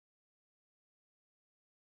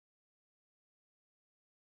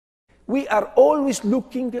We are always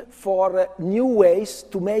looking for new ways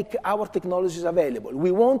to make our technologies available.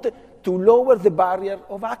 We want to lower the barrier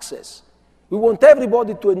of access. We want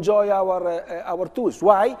everybody to enjoy our tools.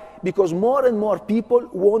 Why? Because more and more people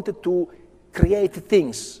want to create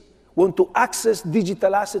things, want to access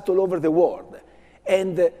digital assets all over the world.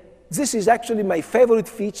 And this is actually my favorite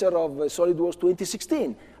feature of SOLIDWORKS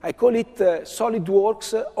 2016. I call it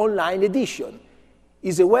SOLIDWORKS Online Edition.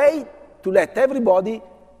 It's a way to let everybody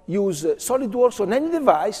use SOLIDWORKS on any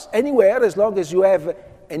device, anywhere, as long as you have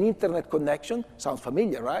an internet connection. Sounds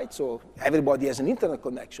familiar, right? So everybody has an internet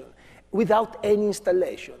connection, without any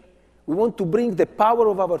installation. We want to bring the power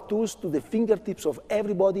of our tools to the fingertips of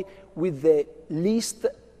everybody with the least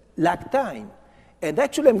lag time. And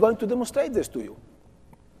actually, I'm going to demonstrate this to you.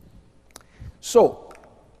 So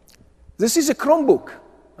this is a Chromebook,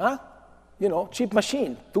 huh? You know, cheap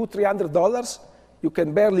machine, $200–300. You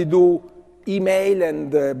can barely do email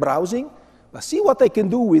and browsing. But see what I can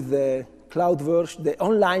do with the cloud version, the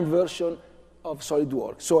online version of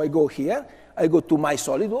SOLIDWORKS. So I go here, I go to My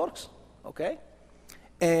SOLIDWORKS, okay?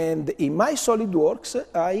 And in My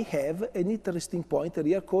SOLIDWORKS, I have an interesting pointer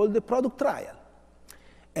here called the product trial.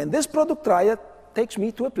 And this product trial takes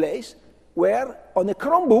me to a place where on a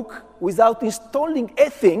Chromebook, without installing a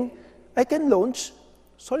thing, I can launch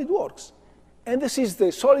SOLIDWORKS. And this is the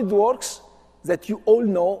SOLIDWORKS that you all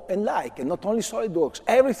know and like, and not only SOLIDWORKS.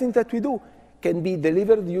 Everything that we do can be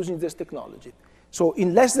delivered using this technology. So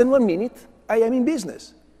in less than 1 minute, I am in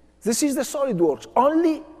business. This is the SOLIDWORKS,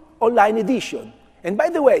 only online edition. And by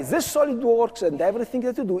the way, this SOLIDWORKS and everything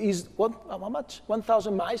that you do is, how much?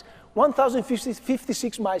 1,000 miles?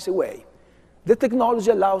 1,056 miles away. The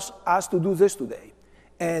technology allows us to do this today.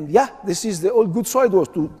 And yeah, this is the old good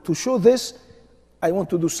SOLIDWORKS. To show this, I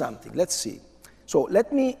want to do something. Let's see. So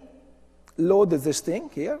let me load this thing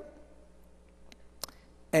here.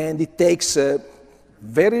 And it takes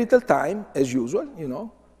very little time, as usual, you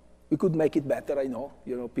know. We could make it better, I know.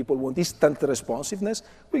 You know, people want instant responsiveness.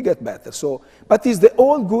 We get better. So, but it's the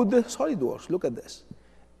old good SOLIDWORKS. Look at this.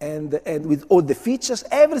 And with all the features,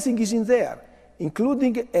 everything is in there,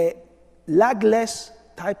 including a lagless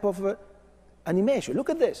type of animation. Look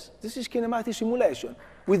at this. This is kinematic simulation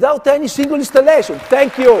without any single installation.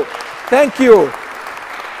 Thank you. Thank you.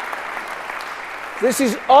 This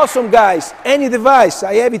is awesome, guys. Any device.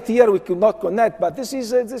 I have it here. We could not connect, but this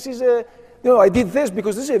is a you know, I did this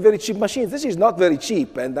because this is a very cheap machine. This is not very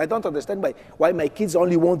cheap, and I don't understand why my kids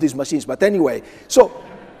only want these machines. But anyway, so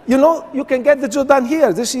you know, you can get the job done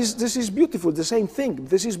here. This is beautiful. The same thing.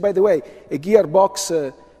 This is, by the way, a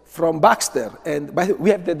gearbox from Baxter, and by the way, we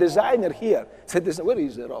have the designer here. Where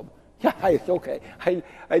is Rob? Yeah, okay.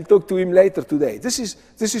 I'll talk to him later today. This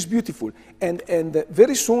is beautiful, and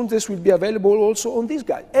very soon this will be available also on this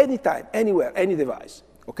guy, anytime, anywhere, any device.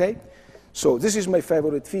 Okay. So this is my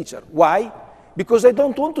favorite feature. Why? Because I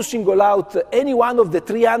don't want to single out any one of the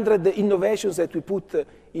 300 innovations that we put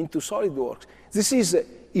into SOLIDWORKS. This is,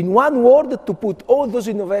 in one word, to put all those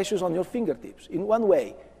innovations on your fingertips, in one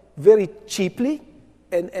way, very cheaply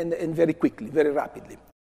and very quickly, very rapidly.